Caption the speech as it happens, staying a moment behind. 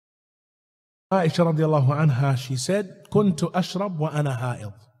Aisha radiallahu anha, she said, Kuntu ashrab wa ana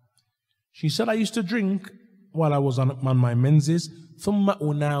ha'id. She said, I used to drink while I was on my menses. ثُمَّ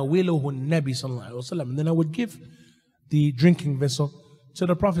أُنَاوِلُهُ النَّبِي صلى الله عليه وسلم. And then I would give the drinking vessel to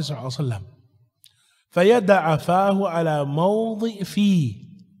the Prophet صلى الله عليه وسلم. فَيَدَعَ فَاهُ عَلَى مَوْضِئِ فِيهِ.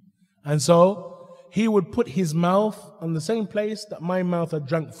 And so he would put his mouth on the same place that my mouth had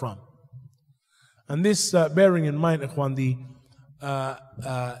drank from. And this, bearing in mind, ikhwan,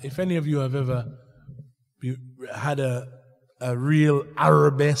 if any of you have ever had a real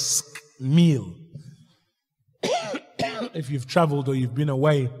arabesque meal, if you've traveled or you've been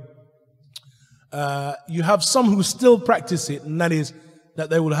away, you have some who still practice it, and that is that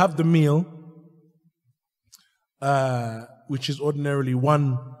they will have the meal, which is ordinarily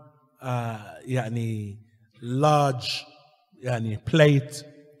one large plate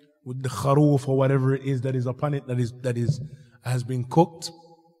with the kharoof or whatever it is that is upon it, that has been cooked.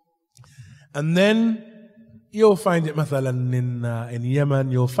 And then you'll find it mathalan in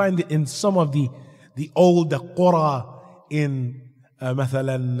Yemen, you'll find it in some of the older qura in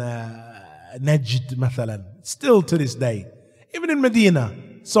mathalan Najd mathalan, still to this day, even in Medina,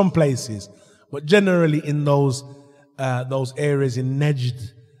 some places, but generally in those areas in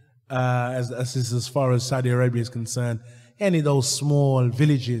Najd, as far as Saudi Arabia is concerned, any of those small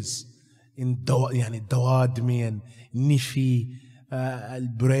villages in Dawadmi and Nifi,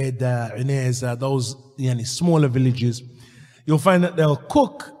 Al-Breda, Uneza, those smaller villages, you'll find that they'll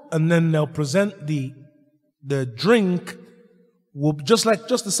cook and then they'll present the drink just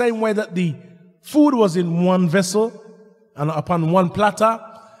the same way that the food was in one vessel and upon one platter.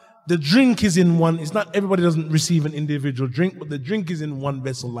 The drink is in one. It's not everybody doesn't receive an individual drink, but the drink is in one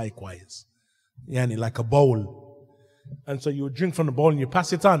vessel likewise, like a bowl. And so you would drink from the bowl and you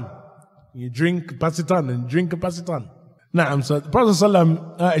pass it on. You drink, pass it on, and drink and pass it on. Na'am. So the Prophet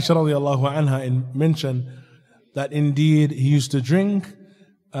ﷺ, Aisha radiallahu anha, mentioned that indeed he used to drink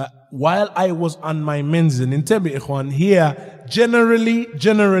while I was on my menses. And in Tabi Ikhwan, here,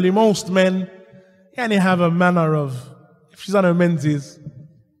 generally most men have a manner of, if she's on her menses,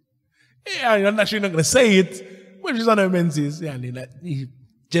 I'm not going to say it, but if she's on her menses, he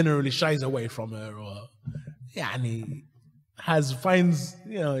generally shies away from her, or finds,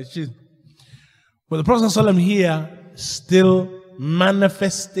 but the Prophet ﷺ here still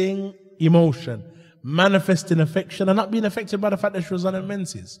manifesting emotion, manifesting affection, and not being affected by the fact that she was on her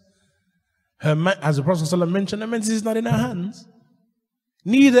menses. As the Prophet ﷺ mentioned, her menses is not in her hands.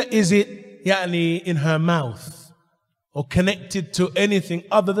 Neither is it in her mouth or connected to anything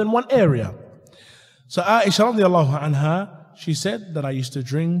other than one area. So Aisha radiallahu anha, she said that I used to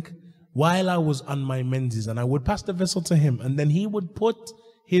drink while I was on my menses, and I would pass the vessel to him, and then he would put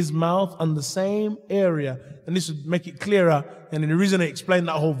his mouth on the same area. And this would make it clearer. And the reason I explained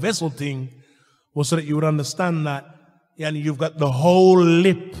that whole vessel thing was so that you would understand that you've got the whole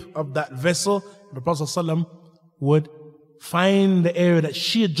lip of that vessel. The Prophet ﷺ would find the area that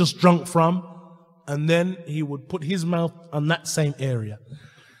she had just drunk from, and then he would put his mouth on that same area.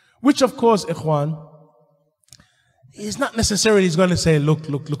 Which of course, ikhwan, is not necessarily he's going to say, look,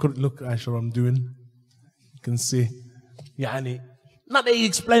 Aisha, what I'm doing. You can see. Not that he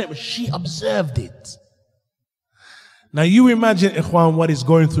explained it, but she observed it. Now you imagine, ikhwan, what is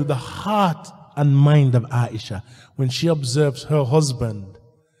going through the heart and mind of Aisha when she observes her husband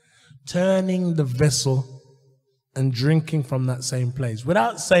turning the vessel and drinking from that same place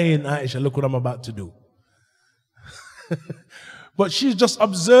without saying, Aisha, look what I'm about to do. But she's just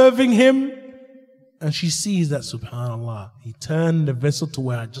observing him, and she sees that, subhanAllah, he turned the vessel to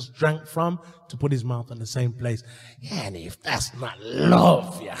where I just drank from to put his mouth in the same place. And if that's not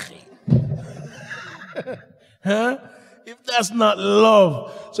love, yahi. Huh? If that's not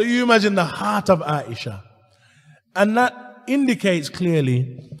love. So you imagine the heart of Aisha. And that indicates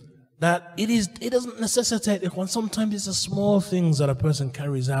clearly that it doesn't necessitate, sometimes it's the small things that a person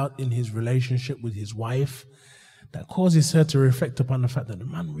carries out in his relationship with his wife that causes her to reflect upon the fact that the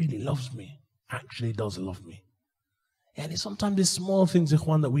man really loves me, actually does love me. And sometimes it's small things,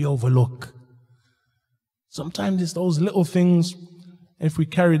 ikhwan, that we overlook. Sometimes it's those little things, if we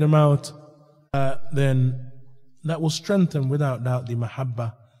carry them out, then that will strengthen without doubt the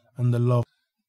mahabba and the love.